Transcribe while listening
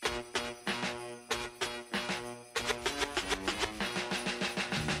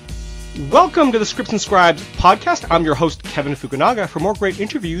Welcome to the Scripts and Scribes podcast. I'm your host, Kevin Fukunaga. For more great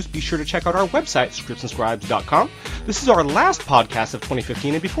interviews, be sure to check out our website, scriptsandscribes.com. This is our last podcast of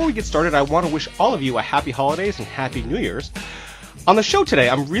 2015, and before we get started, I want to wish all of you a happy holidays and happy New Year's. On the show today,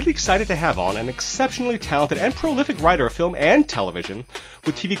 I'm really excited to have on an exceptionally talented and prolific writer of film and television,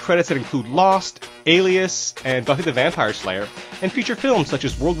 with TV credits that include Lost, Alias, and Buffy the Vampire Slayer, and feature films such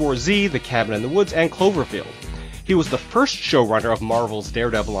as World War Z, The Cabin in the Woods, and Cloverfield. He was the first showrunner of Marvel's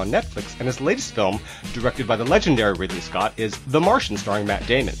Daredevil on Netflix, and his latest film, directed by the legendary Ridley Scott, is The Martian, starring Matt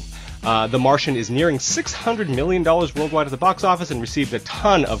Damon. The Martian is nearing $600 million worldwide at the box office and received a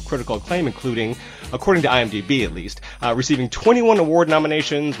ton of critical acclaim, including, according to IMDb at least, receiving 21 award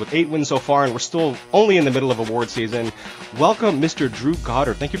nominations with 8 wins so far, and we're still only in the middle of award season. Welcome, Mr. Drew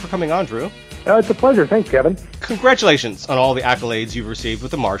Goddard. Thank you for coming on, Drew. It's a pleasure. Thanks, Kevin. Congratulations on all the accolades you've received with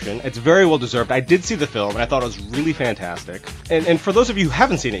The Martian. It's very well deserved. I did see the film, and I thought it was really fantastic. And for those of you who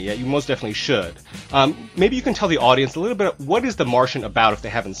haven't seen it yet, you most definitely should. Maybe you can tell the audience a little bit, what is The Martian about if they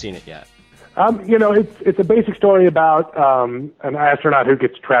haven't seen it yet? It's a basic story about an astronaut who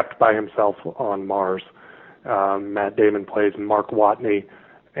gets trapped by himself on Mars. Matt Damon plays Mark Watney,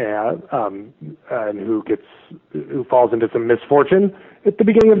 and who falls into some misfortune at the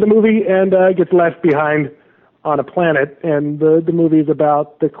beginning of the movie and gets left behind on a planet. And the movie is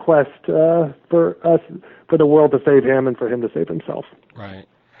about the quest for the world to save him and for him to save himself. Right.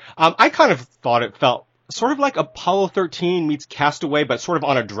 I kind of thought it felt sort of like Apollo 13 meets Castaway, but sort of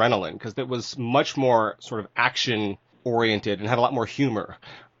on adrenaline, because it was much more sort of action-oriented and had a lot more humor,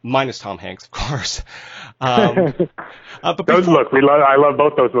 minus Tom Hanks, of course. I love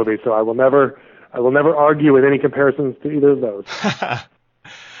both those movies, so I will never argue with any comparisons to either of those.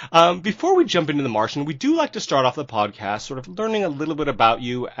 Before we jump into The Martian, we do like to start off the podcast sort of learning a little bit about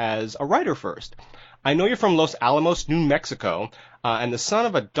you as a writer first. I know you're from Los Alamos, New Mexico, and the son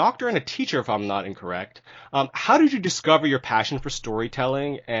of a doctor and a teacher, if I'm not incorrect. How did you discover your passion for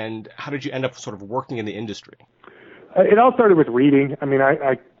storytelling, and how did you end up sort of working in the industry? It all started with reading. I mean,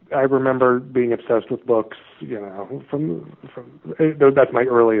 I remember being obsessed with books. That's my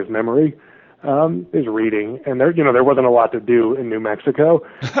earliest memory. Is reading, and there wasn't a lot to do in New Mexico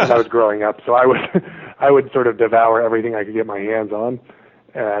as I was growing up, so I would sort of devour everything I could get my hands on,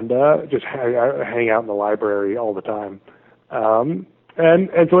 and just hang out in the library all the time. And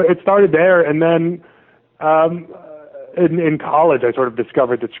so it started there, and then in college I sort of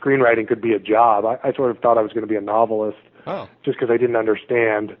discovered that screenwriting could be a job. I sort of thought I was going to be a novelist, just because I didn't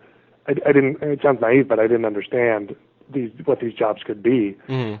understand. I didn't. It sounds naive, but I didn't understand what these jobs could be.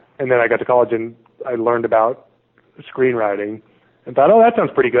 Mm-hmm. And then I got to college and I learned about screenwriting and thought, that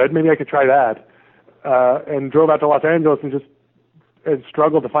sounds pretty good. Maybe I could try that. And drove out to Los Angeles and just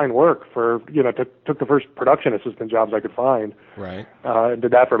struggled to find work took the first production assistant jobs I could find. Right. And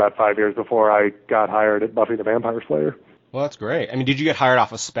did that for about 5 years before I got hired at Buffy the Vampire Slayer. Well, that's great. I mean, did you get hired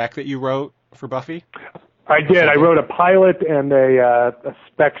off a spec that you wrote for Buffy? I did. I wrote a pilot and a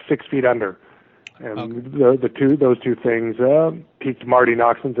spec 6 Feet Under. And those two things piqued Marty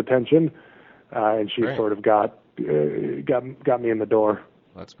Noxon's attention, and she sort of got me in the door.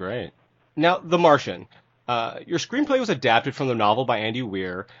 That's great. Now, The Martian. Your screenplay was adapted from the novel by Andy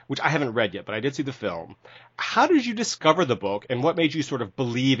Weir, which I haven't read yet, but I did see the film. How did you discover the book, and what made you sort of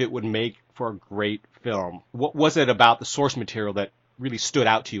believe it would make for a great film? What was it about the source material that really stood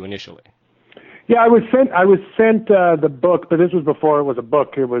out to you initially? Yeah, I was sent the book, but this was before it was a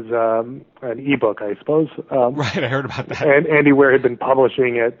book. It was an ebook, I suppose. Right, I heard about that. And Andy Weir had been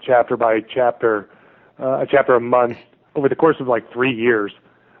publishing it chapter by chapter, a chapter a month over the course of like 3 years,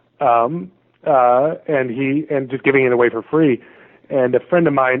 and just giving it away for free. And a friend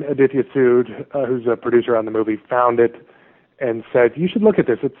of mine, Aditya Sood, who's a producer on the movie, found it and said, "You should look at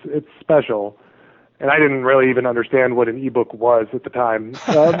this. It's special." And I didn't really even understand what an ebook was at the time.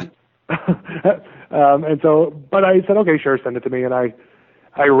 But I said, okay, sure, send it to me. And I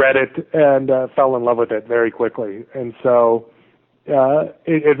read it and fell in love with it very quickly. And so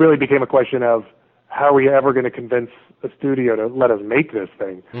it really became a question of how are we ever going to convince a studio to let us make this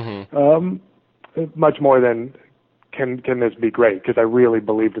thing? Mm-hmm. Much more than can this be great? Because I really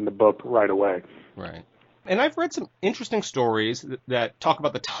believed in the book right away. Right. And I've read some interesting stories that talk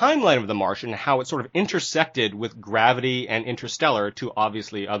about the timeline of The Martian and how it sort of intersected with Gravity and Interstellar, two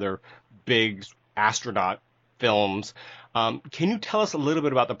obviously other big astronaut films. Can you tell us a little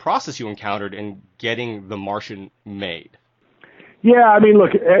bit about the process you encountered in getting The Martian made? Yeah, I mean,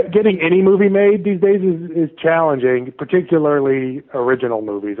 look, getting any movie made these days is challenging, particularly original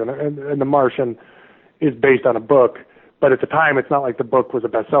movies. And The Martian is based on a book. But at the time, it's not like the book was a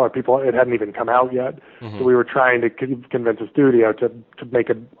bestseller. It hadn't even come out yet. Mm-hmm. So we were trying to convince a studio to make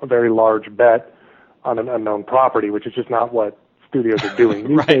a very large bet on an unknown property, which is just not what studios are doing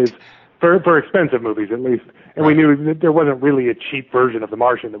these days, for expensive movies at least. And we knew that there wasn't really a cheap version of The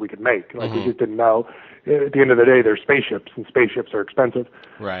Martian that we could make. Like, we just didn't know. At the end of the day, they're spaceships, and spaceships are expensive.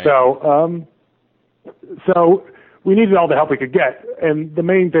 Right. So we needed all the help we could get. And the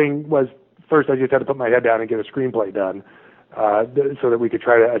main thing was, first, I just had to put my head down and get a screenplay done, so that we could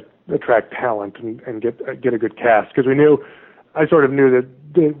try to attract talent and get a good cast. Because I sort of knew that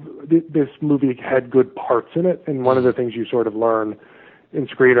this movie had good parts in it. And one of the things you sort of learn in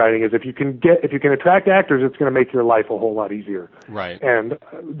screenwriting is if you can attract actors, it's going to make your life a whole lot easier. Right. And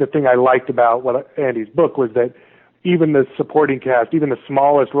the thing I liked about Andy's book was that even the supporting cast, even the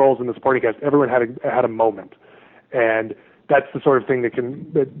smallest roles in the supporting cast, everyone had a moment. And that's the sort of thing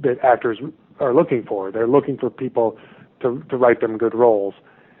that actors are looking for. They're looking for people to write them good roles.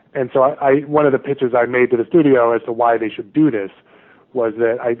 And so one of the pitches I made to the studio as to why they should do this was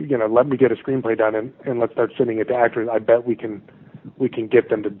that let me get a screenplay done and let's start sending it to actors. I bet we can get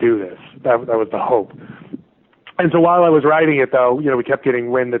them to do this. That was the hope. And so while I was writing it, though, we kept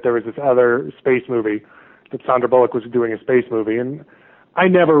getting wind that there was this other space movie, that Sandra Bullock was doing a space movie, and I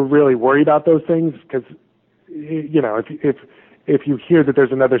never really worry about those things because, if you hear that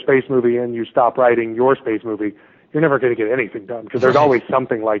there's another space movie and you stop writing your space movie, you're never going to get anything done because there's always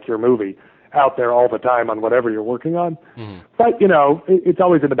something like your movie out there all the time on whatever you're working on. Mm-hmm. But it's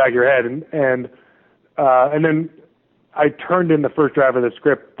always in the back of your head, and then I turned in the first draft of the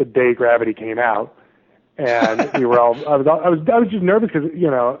script the day Gravity came out, and we were all. I was just nervous because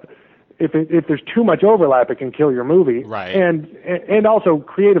if there's too much overlap, it can kill your movie. Right. And also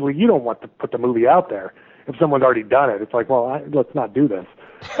creatively, you don't want to put the movie out there if someone's already done it. It's like, well, let's not do this.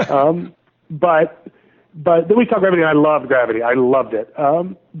 But then we saw Gravity, and I loved Gravity. I loved it.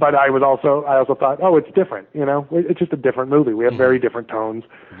 But I also thought, oh, it's different. It's just a different movie. We have very different tones.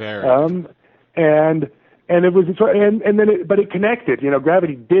 Very. And it was, but it connected.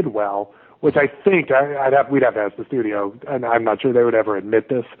 Gravity did well, which I think we'd have to ask the studio, and I'm not sure they would ever admit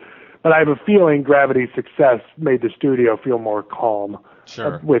this, but I have a feeling Gravity's success made the studio feel more calm.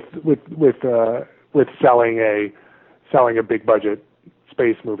 Sure. With selling a big budget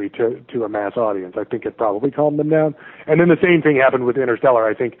space movie to a mass audience. I think it probably calmed them down. And then the same thing happened with Interstellar.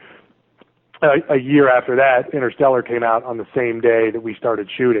 I think a year after that, Interstellar came out on the same day that we started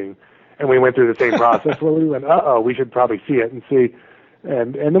shooting. And we went through the same process where we went, we should probably see it and see.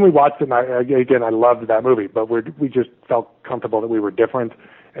 And then we watched it, and I loved that movie, but we just felt comfortable that we were different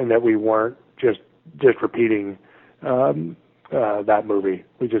and that we weren't just repeating that movie.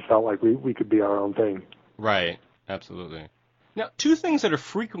 We just felt like we could be our own thing. Right, absolutely. Now, two things that are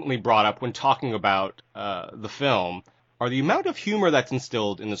frequently brought up when talking about the film are the amount of humor that's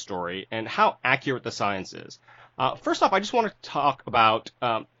instilled in the story and how accurate the science is. First off, I just want to talk about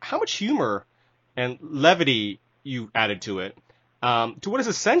how much humor and levity you added to it, to what is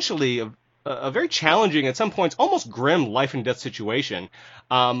essentially a very challenging, at some points, almost grim life and death situation.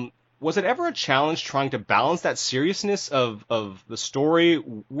 Was it ever a challenge trying to balance that seriousness of the story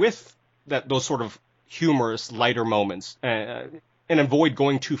with those sort of humorous, lighter moments and avoid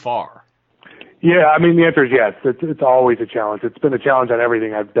going too far? Yeah, I mean, the answer is yes. It's always a challenge. It's been a challenge on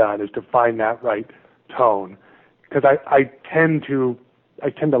everything I've done, is to find that right tone. Because I tend to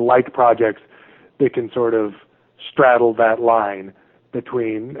like projects that can sort of straddle that line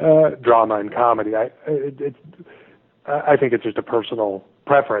between drama and comedy. I think it's just a personal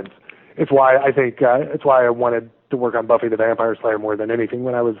preference. It's why I wanted to work on Buffy the Vampire Slayer more than anything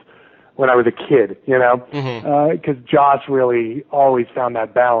when I was a kid, because Joss really always found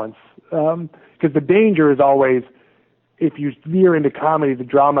that balance. Because the danger is always, if you veer into comedy, the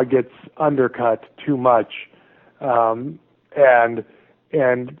drama gets undercut too much, and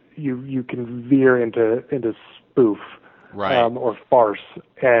you can veer into spoof, right, or farce,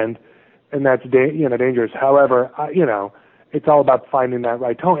 and that's dangerous. However, it's all about finding that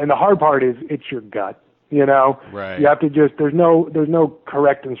right tone, and the hard part is it's your gut. Right. You have to there's no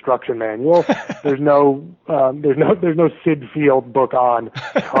correct instruction manual. there's no Sid Field book on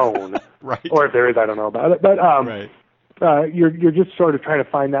tone. Right. Or if there is, I don't know about it. But right. You're just sort of trying to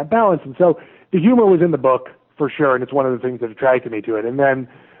find that balance. And so the humor was in the book for sure, and it's one of the things that attracted me to it. And then,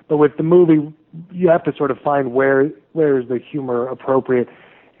 but with the movie, you have to sort of find where is the humor appropriate,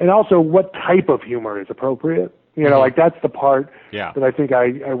 and also what type of humor is appropriate. Like that's the part that I think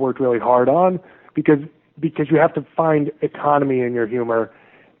I worked really hard on, because you have to find economy in your humor.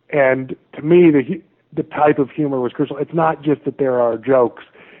 And to me, the type of humor was crucial. It's not just that there are jokes.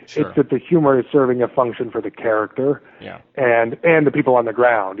 Sure. It's that the humor is serving a function for the character and the people on the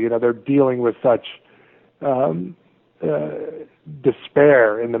ground. You know, they're dealing with such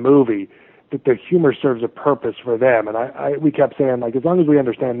despair in the movie that the humor serves a purpose for them. And we kept saying, like, as long as we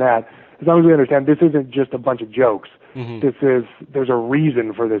understand that, as long as we understand this isn't just a bunch of jokes, there's a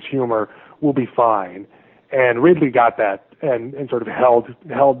reason for this humor, we'll be fine. And Ridley got that and sort of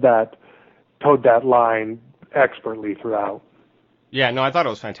towed that line expertly throughout. Yeah, no, I thought it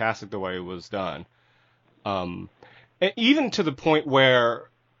was fantastic the way it was done. And even to the point where,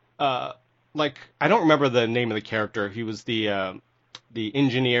 like, I don't remember the name of the character. He was the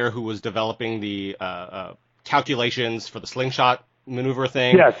engineer who was developing the calculations for the slingshot maneuver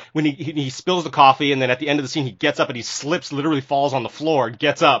thing. Yes. When he spills the coffee, and then at the end of the scene he gets up and he slips, literally falls on the floor,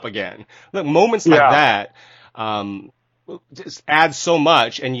 gets up again. Like, moments like that just adds so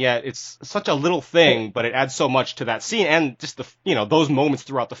much, and yet it's such a little thing, but it adds so much to that scene, and just those moments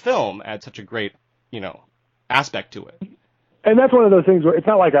throughout the film add such a great aspect to it. And that's one of those things where it's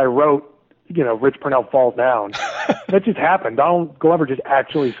not like I wrote, Rich Purnell falls down. That just happened. Donald Glover just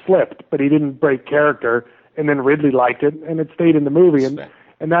actually slipped, but he didn't break character. And then Ridley liked it, and it stayed in the movie.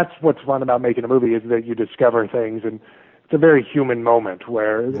 And that's what's fun about making a movie, is that you discover things, and it's a very human moment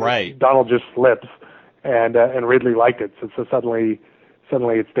where Donald just slips, and Ridley liked it. So suddenly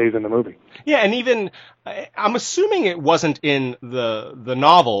it stays in the movie. Yeah, and even I'm assuming it wasn't in the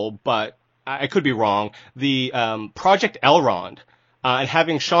novel, but I could be wrong. The Project Elrond. And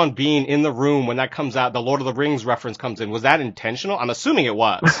having Sean Bean in the room when that comes out, the Lord of the Rings reference comes in. Was that intentional? I'm assuming it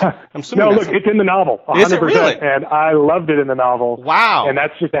was. No, look, it's in the novel. 100%, is it really? And I loved it in the novel. Wow. And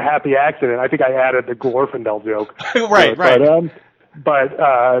that's just a happy accident. I think I added the Glorfindel joke. right. But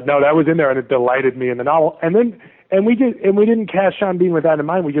no, that was in there, and it delighted me in the novel. And we didn't cast Sean Bean with that in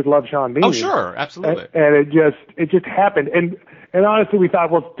mind. We just love Sean Bean. Oh, sure, absolutely. And it just happened. And honestly, we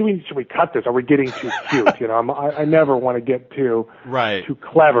thought, well, should we cut this? Are we getting too cute? I never want to get too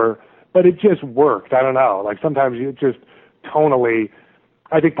clever, but it just worked. I don't know. Like, sometimes it just tonally,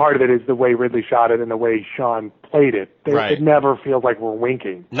 I think part of it is the way Ridley shot it and the way Sean played it. It never feels like we're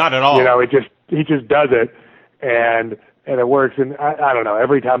winking. Not at all. He just does it, and it works. And I don't know.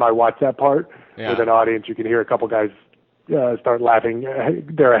 Every time I watch that part with an audience, you can hear a couple guys start laughing.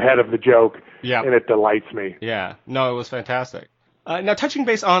 They're ahead of the joke, and it delights me. Yeah. No, it was fantastic. Now, touching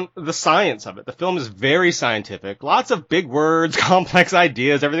base on the science of it, the film is very scientific. Lots of big words, complex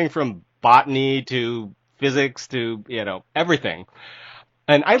ideas, everything from botany to physics to, everything.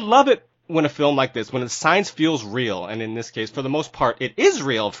 And I love it when a film like this, when the science feels real, and in this case, for the most part, it is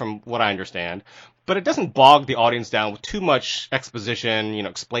real from what I understand, but it doesn't bog the audience down with too much exposition,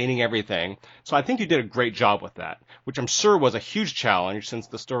 explaining everything. So I think you did a great job with that, which I'm sure was a huge challenge since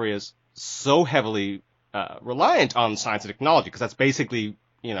the story is so heavily reliant on science and technology, because that's basically,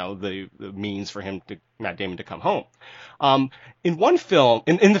 the means for Matt Damon to come home. In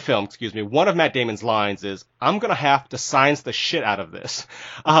the film, one of Matt Damon's lines is, "I'm going to have to science the shit out of this."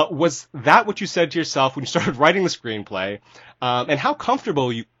 Was that what you said to yourself when you started writing the screenplay? And how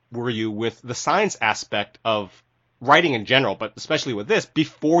comfortable were you with the science aspect of writing in general, but especially with this,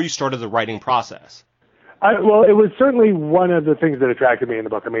 before you started the writing process? Well, it was certainly one of the things that attracted me in the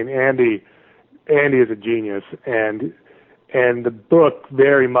book. I mean, Andy is a genius, and the book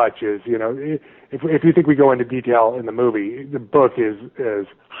very much is, if you think we go into detail in the movie, the book is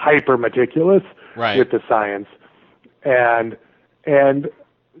hyper meticulous with the science, and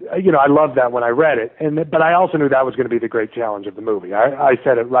I loved that when I read it, but I also knew that was going to be the great challenge of the movie. I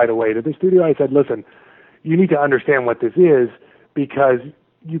said it right away to the studio. I said, listen, you need to understand what this is, because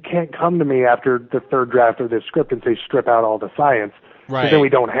you can't come to me after the third draft of this script and say strip out all the science, because then we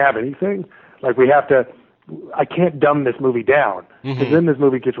don't have anything. Like, I can't dumb this movie down, because then this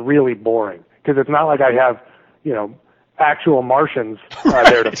movie gets really boring. Because it's not like I have, actual Martians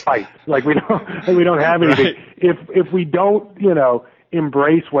there to fight. Like, we don't have anything. If we don't,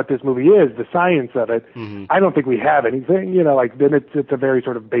 embrace what this movie is, the science of it, I don't think we have anything. Then it's a very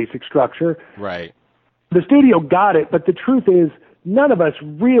sort of basic structure. Right. The studio got it, but the truth is, none of us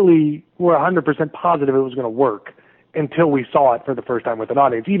really were 100% positive it was going to work until we saw it for the first time with an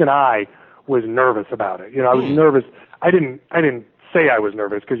audience. Even I was nervous about it. I was nervous. I didn't say I was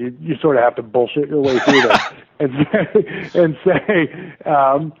nervous, because you sort of have to bullshit your way through this and say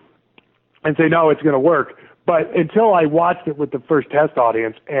no, it's going to work. But until I watched it with the first test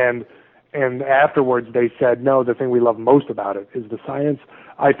audience, and afterwards they said, no, the thing we love most about it is the science,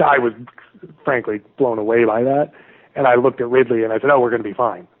 I was frankly blown away by that. And I looked at Ridley and I said, oh, we're going to be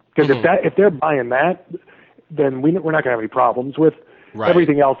fine. Because if they're buying that, then we're not going to have any problems with.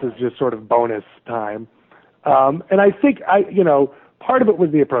 Everything else is just sort of bonus time. And I think part of it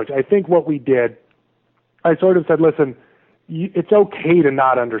was the approach. I think what we did, I sort of said, listen, it's okay to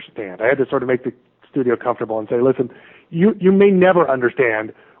not understand. I had to sort of make the studio comfortable and say, listen, you may never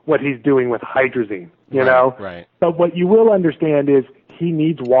understand what he's doing with hydrazine, you know? Right. But what you will understand is he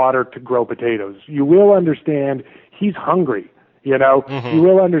needs water to grow potatoes. You will understand he's hungry, you know? Mm-hmm. You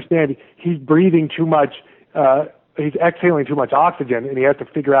will understand he's breathing too much, he's exhaling too much oxygen, and he has to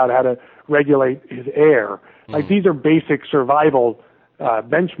figure out how to regulate his air. Mm-hmm. Like, these are basic survival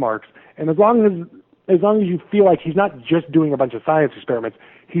benchmarks. And as long as you feel like he's not just doing a bunch of science experiments,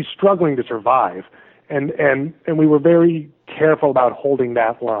 he's struggling to survive. And we were very careful about holding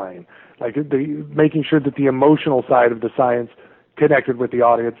that line, like making sure that the emotional side of the science connected with the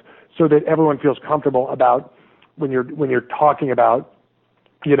audience, so that everyone feels comfortable about when you're talking about,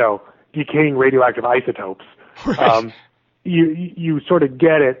 you know, decaying radioactive isotopes. Right. You sort of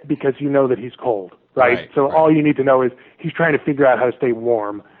get it because you know that he's cold, right? So all you need to know is he's trying to figure out how to stay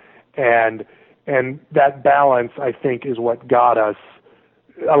warm, and that balance, I think, is what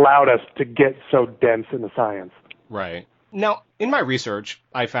allowed us to get so dense in the science. Right. Now, in my research,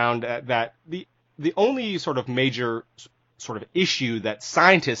 I found that the only sort of major sort of issue that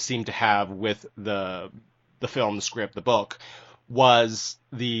scientists seem to have with the film, the script, the book, was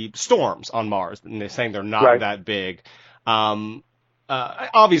the storms on Mars. And they're saying they're not that big.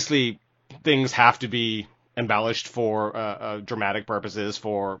 Obviously, things have to be embellished for dramatic purposes,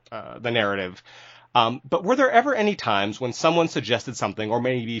 for the narrative. But were there ever any times when someone suggested something, or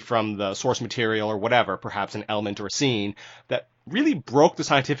maybe from the source material or whatever, perhaps an element or a scene, that really broke the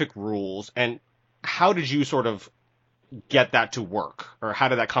scientific rules? And how did you sort of get that to work? Or how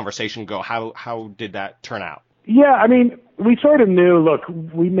did that conversation go? How did that turn out? Yeah, I mean, we sort of knew, look,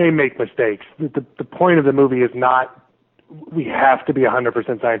 we may make mistakes. The point of the movie is not we have to be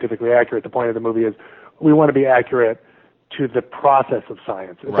 100% scientifically accurate. The point of the movie is we want to be accurate to the process of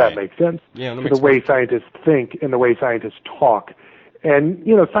science, if that makes sense. Yeah, to the way scientists think and the way scientists talk. And,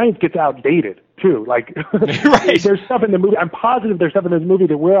 you know, science gets outdated, too. Like, there's stuff in the movie, I'm positive there's stuff in this movie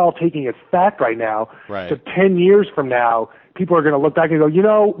that we're all taking as fact right now. Right. So 10 years from now, people are going to look back and go, you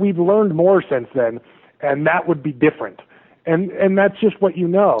know, we've learned more since then, and that would be different. And that's just what you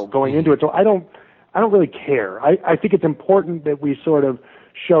know going into it. So I don't really care. I think it's important that we sort of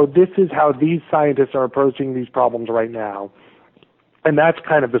show this is how these scientists are approaching these problems right now. And that's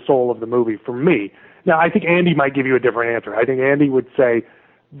kind of the soul of the movie for me. Now, I think Andy might give you a different answer. I think Andy would say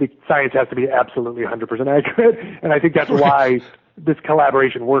the science has to be absolutely 100% accurate. And I think that's why this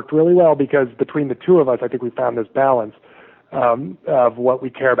collaboration worked really well, because between the two of us, I think we found this balance of what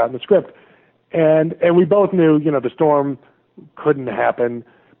we care about in the script. And we both knew, you know, the storm couldn't happen,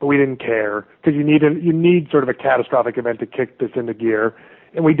 but we didn't care, because you need sort of a catastrophic event to kick this into gear.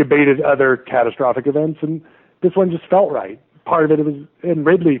 And we debated other catastrophic events, and this one just felt right. Part of it was, and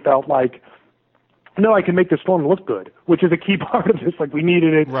Ridley felt like, no, I can make the storm look good, which is a key part of this. Like, we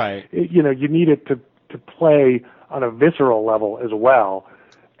needed it, right? You know, you need it to play on a visceral level as well.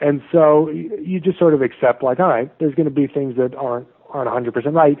 And so you just sort of accept, like, all right, there's going to be things that aren't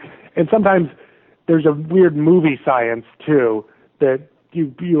 100% right. And sometimes there's a weird movie science too that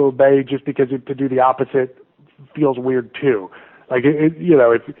you obey just because to do the opposite feels weird too. Like, you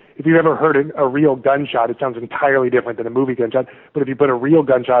know, if you've ever heard a real gunshot, it sounds entirely different than a movie gunshot. But if you put a real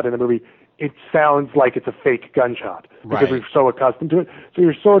gunshot in a movie, it sounds like it's a fake gunshot because we're so accustomed to it. So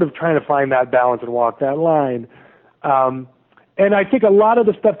you're sort of trying to find that balance and walk that line. And I think a lot of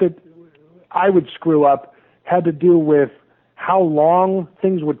the stuff that I would screw up had to do with how long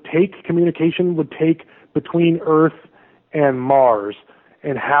things would take, communication would take between Earth and Mars,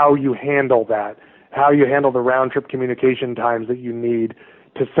 and how you handle that. How you handle the round-trip communication times that you need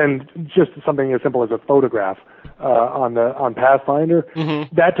to send just something as simple as a photograph on Pathfinder.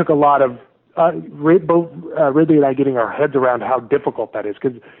 Mm-hmm. That took a lot of both Ridley and I getting our heads around how difficult that is,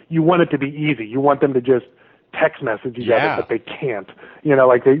 because you want it to be easy. You want them to just text message each other, but they can't. You know,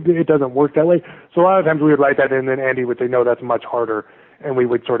 like it doesn't work that way. So a lot of times we would write that in, and then Andy would say, no, that's much harder, and we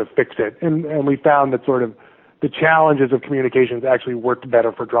would sort of fix it. And we found that sort of the challenges of communications actually worked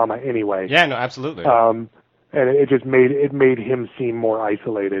better for drama anyway. Yeah, no, absolutely. And it just made him seem more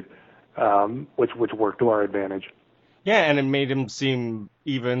isolated, which worked to our advantage. Yeah, and it made him seem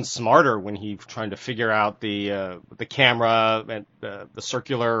even smarter when he trying to figure out the camera and the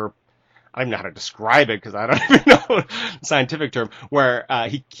circular. I don't even know how to describe it, because I don't even know the scientific term, where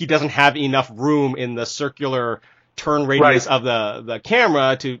he doesn't have enough room in the circular turn radius of the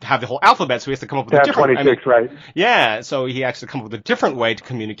camera to have the whole alphabet, so he has to come up with a different... 26, right. Yeah, so he has to come up with a different way to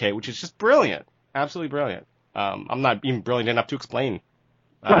communicate, which is just brilliant. Absolutely brilliant. I'm not even brilliant enough to explain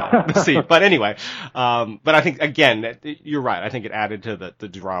the scene. But anyway, but I think, again, you're right. I think it added to the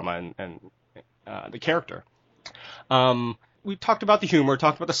drama and the character. We talked about the humor,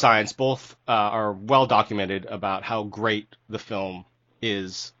 talked about the science. Both are well documented about how great the film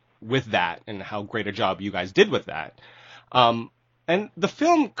is with that and how great a job you guys did with that. And the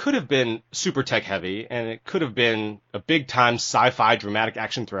film could have been super tech heavy, and it could have been a big time sci-fi dramatic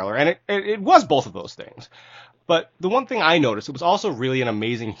action thriller, and it was both of those things. But the one thing I noticed, it was also really an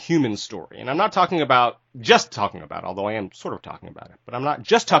amazing human story. And I'm not just talking about, although I am sort of talking about it, but I'm not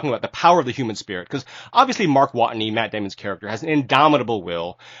just talking about the power of the human spirit, because obviously Mark Watney, Matt Damon's character, has an indomitable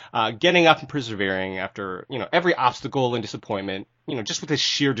will, getting up and persevering after, every obstacle and disappointment, just with his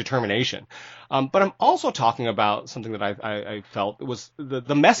sheer determination. But I'm also talking about something that I felt was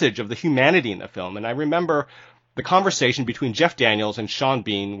the message of the humanity in the film. And I remember the conversation between Jeff Daniels and Sean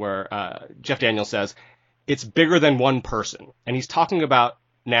Bean, where Jeff Daniels says, "It's bigger than one person." And he's talking about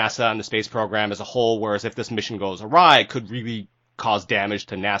NASA and the space program as a whole, whereas if this mission goes awry, it could really cause damage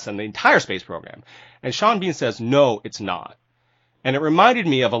to NASA and the entire space program. And Sean Bean says, "No, it's not." And it reminded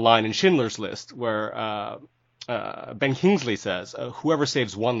me of a line in Schindler's List where Ben Kingsley says, "Whoever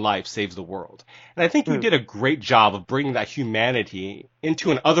saves one life saves the world." And I think you did a great job of bringing that humanity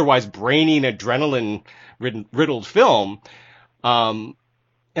into an otherwise brainy and adrenaline-riddled film.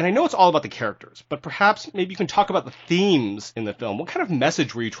 And I know it's all about the characters, but perhaps maybe you can talk about the themes in the film. What kind of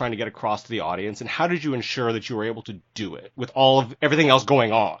message were you trying to get across to the audience, and how did you ensure that you were able to do it with all of everything else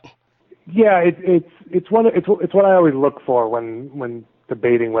going on? Yeah, it's what I always look for when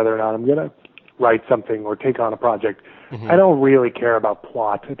debating whether or not I'm going to write something or take on a project. Mm-hmm. I don't really care about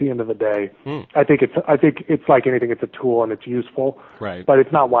plot at the end of the day. I think it's like anything, it's a tool and it's useful. Right. But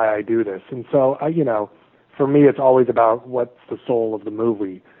it's not why I do this. And so for me, it's always about what's the soul of the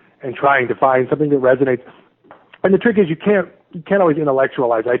movie and trying to find something that resonates. And the trick is you can't always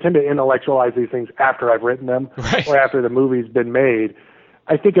intellectualize. I tend to intellectualize these things after I've written them or after the movie's been made.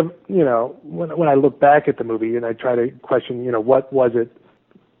 I think of, when I look back at the movie and I try to question, what was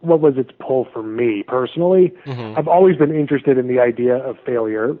its pull for me personally? Mm-hmm. I've always been interested in the idea of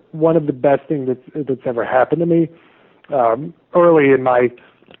failure. One of the best things that's ever happened to me, early in my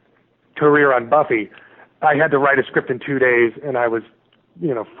career on Buffy, I had to write a script in 2 days, and I was,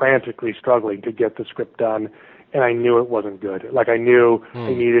 frantically struggling to get the script done, and I knew it wasn't good. Like, I knew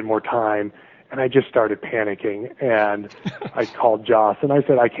I needed more time, and I just started panicking, and I called Joss, and I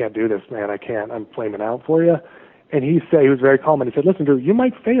said, "I can't do this, man. I can't. I'm flaming out for you." And he was very calm, and he said, "Listen, dude, you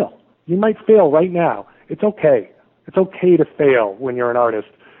might fail. You might fail right now. It's okay. It's okay to fail when you're an artist.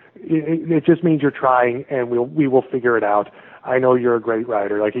 It just means you're trying, and we will figure it out. I know you're a great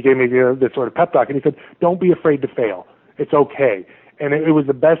writer." Like, he gave me this sort of pep talk, and he said, "Don't be afraid to fail. It's okay." And it was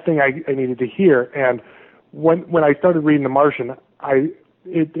the best thing I needed to hear. And when I started reading The Martian,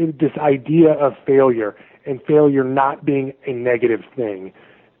 this idea of failure and failure not being a negative thing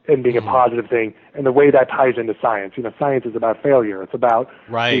and being a positive thing, and the way that ties into science. Science is about failure. It's about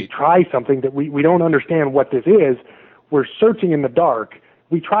we try something that we don't understand what this is. We're searching in the dark.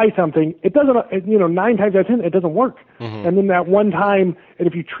 We try something, it doesn't, 9 times out of 10, it doesn't work. Mm-hmm. And then that one time, and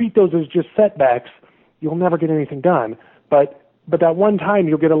if you treat those as just setbacks, you'll never get anything done. But that one time,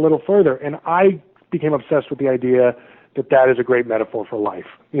 you'll get a little further. And I became obsessed with the idea that is a great metaphor for life.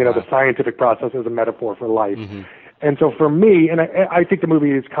 The scientific process is a metaphor for life. Mm-hmm. And so for me, and I think the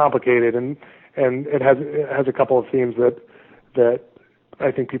movie is complicated, and it has a couple of themes that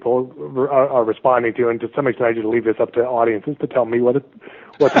I think people are responding to, and to some extent I just leave this up to audiences to tell me what's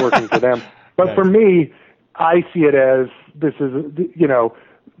working for them. But for me, I see it as this is,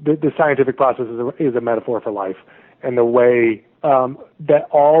 the scientific process is a metaphor for life, and the way that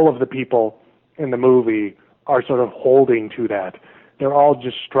all of the people in the movie are sort of holding to that. They're all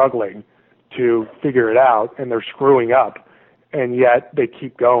just struggling to figure it out, and they're screwing up, and yet they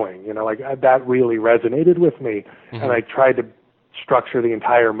keep going. That really resonated with me, and I tried to structure the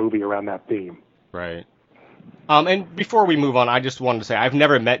entire movie around that theme. Right. And before we move on, I just wanted to say I've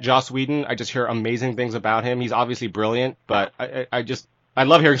never met Joss Whedon. I just hear amazing things about him. He's obviously brilliant, but I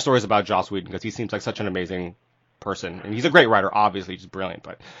love hearing stories about Joss Whedon because he seems like such an amazing person, and he's a great writer. Obviously, he's brilliant.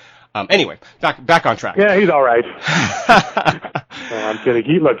 But anyway, back on track. Yeah, he's all right. No, I'm kidding.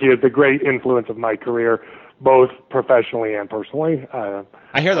 He is the great influence of my career, both professionally and personally.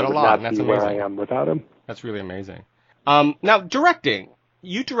 I hear that a lot, and that's amazing. Where I am without him. That's really amazing. Now, directing.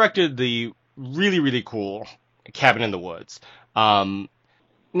 You directed the really, really cool Cabin in the Woods. Now,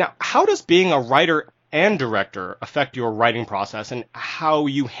 how does being a writer and director affect your writing process, and how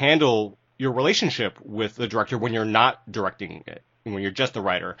you handle your relationship with the director when you're not directing it, when you're just a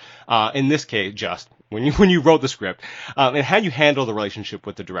writer? In this case, when you wrote the script, and how you handle the relationship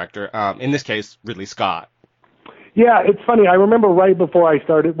with the director. In this case, Ridley Scott. Yeah, it's funny. I remember right before I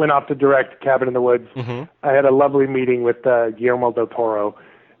went off to direct Cabin in the Woods, I had a lovely meeting with Guillermo del Toro,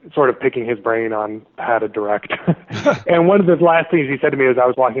 sort of picking his brain on how to direct. And one of the last things he said to me as I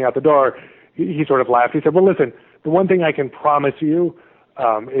was walking out the door, he sort of laughed. He said, well, listen, the one thing I can promise you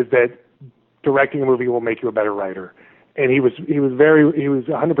is that directing a movie will make you a better writer. And he was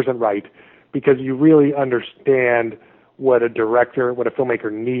 100% right, because you really understand what a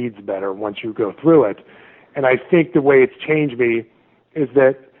filmmaker needs better once you go through it. And I think the way it's changed me is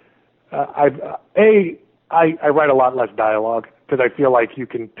that I write a lot less dialogue, because I feel like you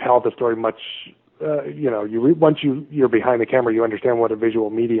can tell the story much. Once you're behind the camera, you understand what a visual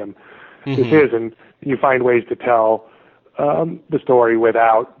medium this is, and you find ways to tell the story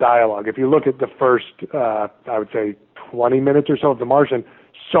without dialogue. If you look at the first, I would say 20 minutes or so of The Martian,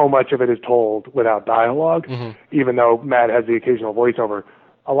 so much of it is told without dialogue, even though Matt has the occasional voiceover.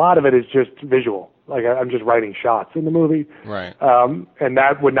 A lot of it is just visual. Like I'm just writing shots in the movie. Right. And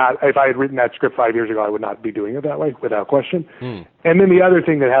that would not, if I had written that script 5 years ago, I would not be doing it that way, without question. And then the other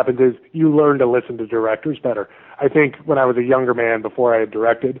thing that happens is you learn to listen to directors better. I think when I was a younger man, before I had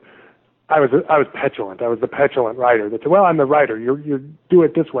directed, I was petulant. I was the petulant writer that said, well, I'm the writer. You do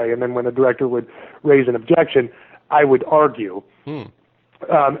it this way. And then when a director would raise an objection, I would argue. And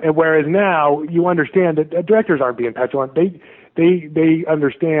whereas now you understand that directors aren't being petulant. They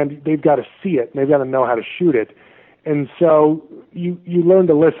understand they've got to see it and they've got to know how to shoot it. And so you learn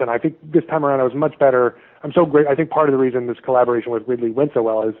to listen. I think this time around I was much better. I'm so great. I think part of the reason this collaboration with Ridley went so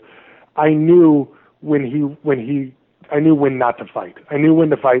well is I knew I knew when not to fight. I knew when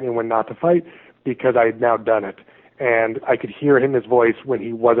to fight and when not to fight, because I had now done it. And I could hear in his voice when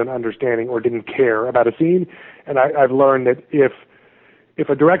he wasn't understanding or didn't care about a scene. And I've learned that if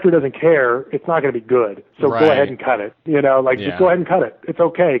a director doesn't care, it's not going to be good. So Go ahead and cut it. Just go ahead and cut it. It's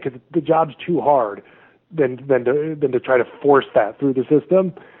okay, because the job's too hard than to try to force that through the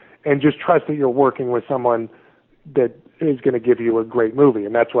system. And just trust that you're working with someone that is going to give you a great movie.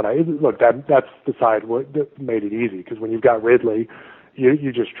 And that's what that's the side that made it easy, because when you've got Ridley,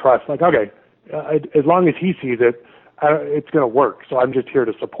 you just trust, like, okay, as long as he sees it, it's going to work. So I'm just here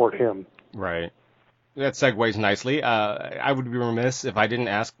to support him. Right. That segues nicely. I would be remiss if I didn't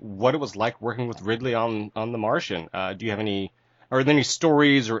ask what it was like working with Ridley on The Martian. Are there any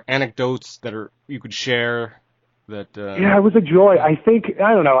stories or anecdotes that you could share? Yeah, it was a joy. I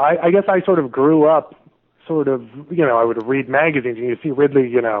don't know. I guess I sort of grew up I would read magazines and you see Ridley,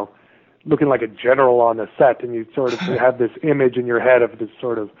 looking like a general on the set, and you sort of have this image in your head of this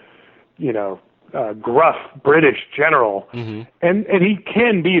sort of, gruff British general. And he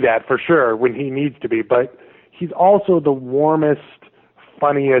can be that for sure when he needs to be, but he's also the warmest,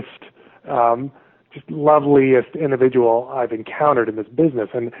 funniest, just loveliest individual I've encountered in this business.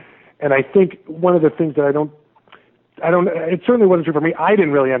 And I think one of the things that it certainly wasn't true for me. I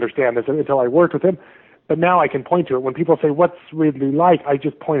didn't really understand this until I worked with him, but now I can point to it. When people say, what's Ridley like? I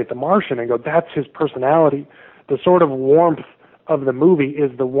just point at The Martian and go, that's his personality. The sort of warmth of the movie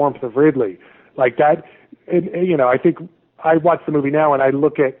is the warmth of Ridley. Like that, I think I watch the movie now and I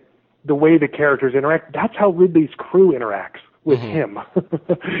look at the way the characters interact. That's how Ridley's crew interacts with him.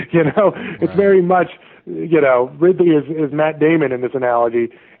 It's very much, Ridley is Matt Damon in this analogy,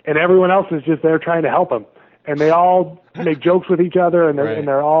 and everyone else is just there trying to help him. And they all make jokes with each other, and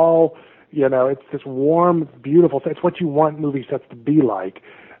they're all, it's this warm, beautiful, it's what you want movie sets to be like.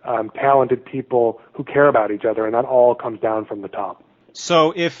 Talented people who care about each other, and that all comes down from the top.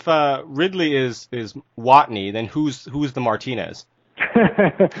 So if Ridley is Watney, then who's the Martinez?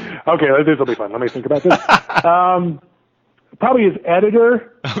 Okay, this will be fun. Let me think about this. Probably his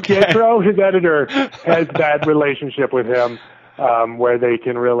editor, Pietro. His editor has that relationship with him where they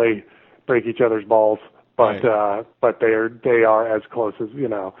can really break each other's balls, but they are as close as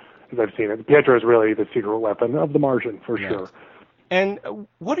as I've seen it. Pietro is really the secret weapon of The Martian for sure. And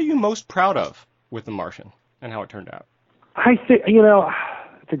what are you most proud of with The Martian and how it turned out? I think,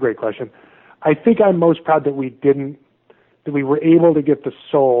 it's a great question. I think I'm most proud that we were able to get the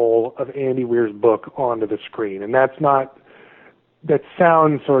soul of Andy Weir's book onto the screen. And that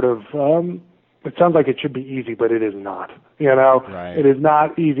sounds sort of, it sounds like it should be easy, but it is not. Right. It is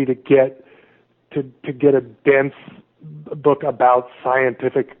not easy to get a dense book about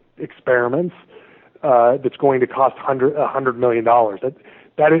scientific experiments that's going to cost $100 million.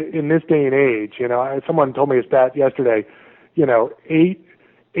 That in this day and age, someone told me a stat yesterday.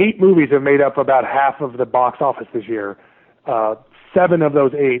 8 movies have made up about half of the box office this year. 7 of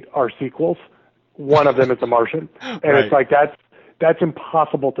those 8 are sequels. One of them is The Martian, and It's like that's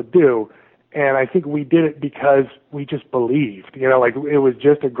impossible to do. And I think we did it because we just believed, like it was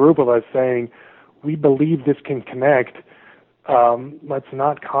just a group of us saying, we believe this can connect. Let's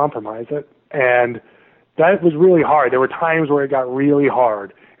not compromise it. And that was really hard. There were times where it got really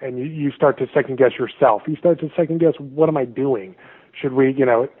hard, and you start to second guess yourself. You start to second guess, what am I doing? Should we,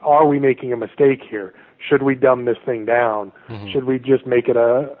 are we making a mistake here? Should we dumb this thing down? Mm-hmm. Should we just make it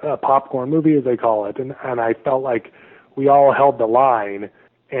a popcorn movie, as they call it? And I felt like we all held the line,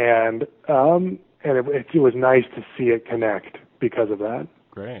 and it was nice to see it connect because of that.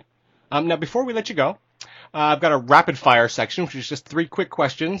 Great. Now, before we let you go, I've got a rapid fire section, which is just 3 quick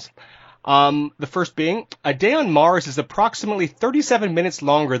questions. The first being, a day on Mars is approximately 37 minutes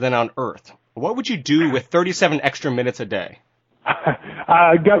longer than on Earth. What would you do with 37 extra minutes a day?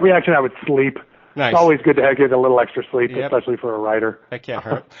 Gut reaction, I would sleep. Nice. It's always good to get a little extra sleep, especially for a writer. That can't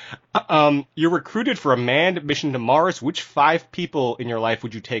hurt. You're recruited for a manned mission to Mars. Which 5 people in your life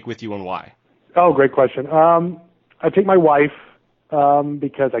would you take with you and why? Oh, great question. I'd take my wife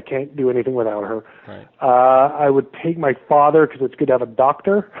because I can't do anything without her. Right. I would take my father because it's good to have a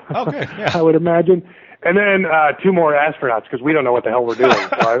doctor. Oh, good. Yeah. I would imagine. And then 2 more astronauts because we don't know what the hell we're doing.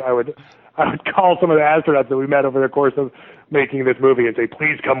 So I would call some of the astronauts that we met over the course of making this movie and say,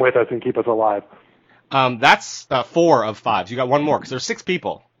 please come with us and keep us alive. That's 4 of 5. You got 1 more because there's 6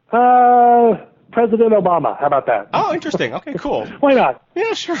 people. President Obama. How about that? Oh, interesting. Okay, cool. Why not?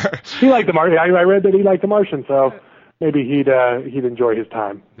 Yeah, sure. He liked the Martian. I read that he liked the Martian, so maybe he'd enjoy his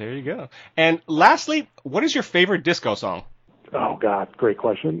time. There you go. And lastly, what is your favorite disco song? Oh God, great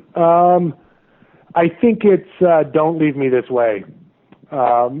question. I think it's "Don't Leave Me This Way."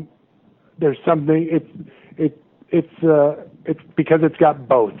 There's something. It's because it's got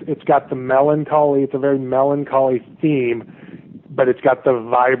both. It's got the melancholy. It's a very melancholy theme, but it's got the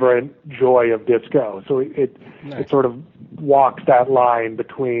vibrant joy of disco. So it sort of walks that line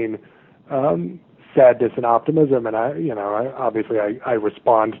between sadness and optimism. And I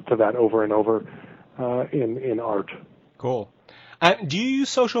respond to that over and over in art. Cool. Do you use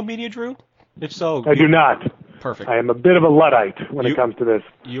social media, Drew? If so, I do not. Perfect. I am a bit of a Luddite when it comes to this.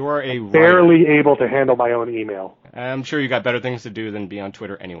 You are a writer. Barely able to handle my own email. I'm sure you got better things to do than be on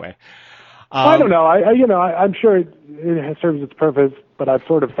Twitter anyway. I don't know. I'm sure it serves its purpose, but I've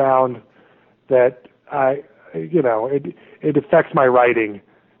sort of found that it affects my writing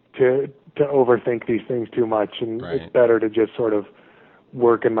to overthink these things too much, and It's better to just sort of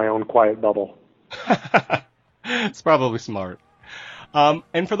work in my own quiet bubble. It's probably smart.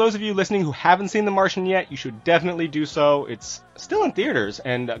 And for those of you listening who haven't seen The Martian yet, you should definitely do so. It's still in theaters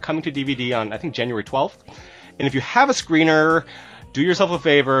and coming to DVD on, I think, January 12th. And if you have a screener, do yourself a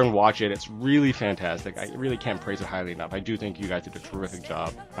favor and watch it. It's really fantastic. I really can't praise it highly enough. I do think you guys did a terrific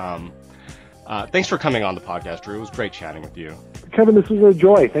job. Thanks for coming on the podcast, Drew. It was great chatting with you. Kevin, this was a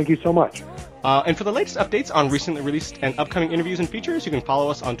joy. Thank you so much. And for the latest updates on recently released and upcoming interviews and features, you can follow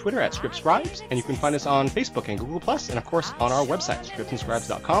us on Twitter at ScriptScribes, and you can find us on Facebook and Google+, and of course on our website,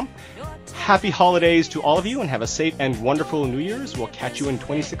 scriptsandscribes.com. Happy holidays to all of you, and have a safe and wonderful New Year's. We'll catch you in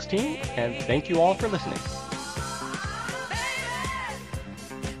 2016, and thank you all for listening.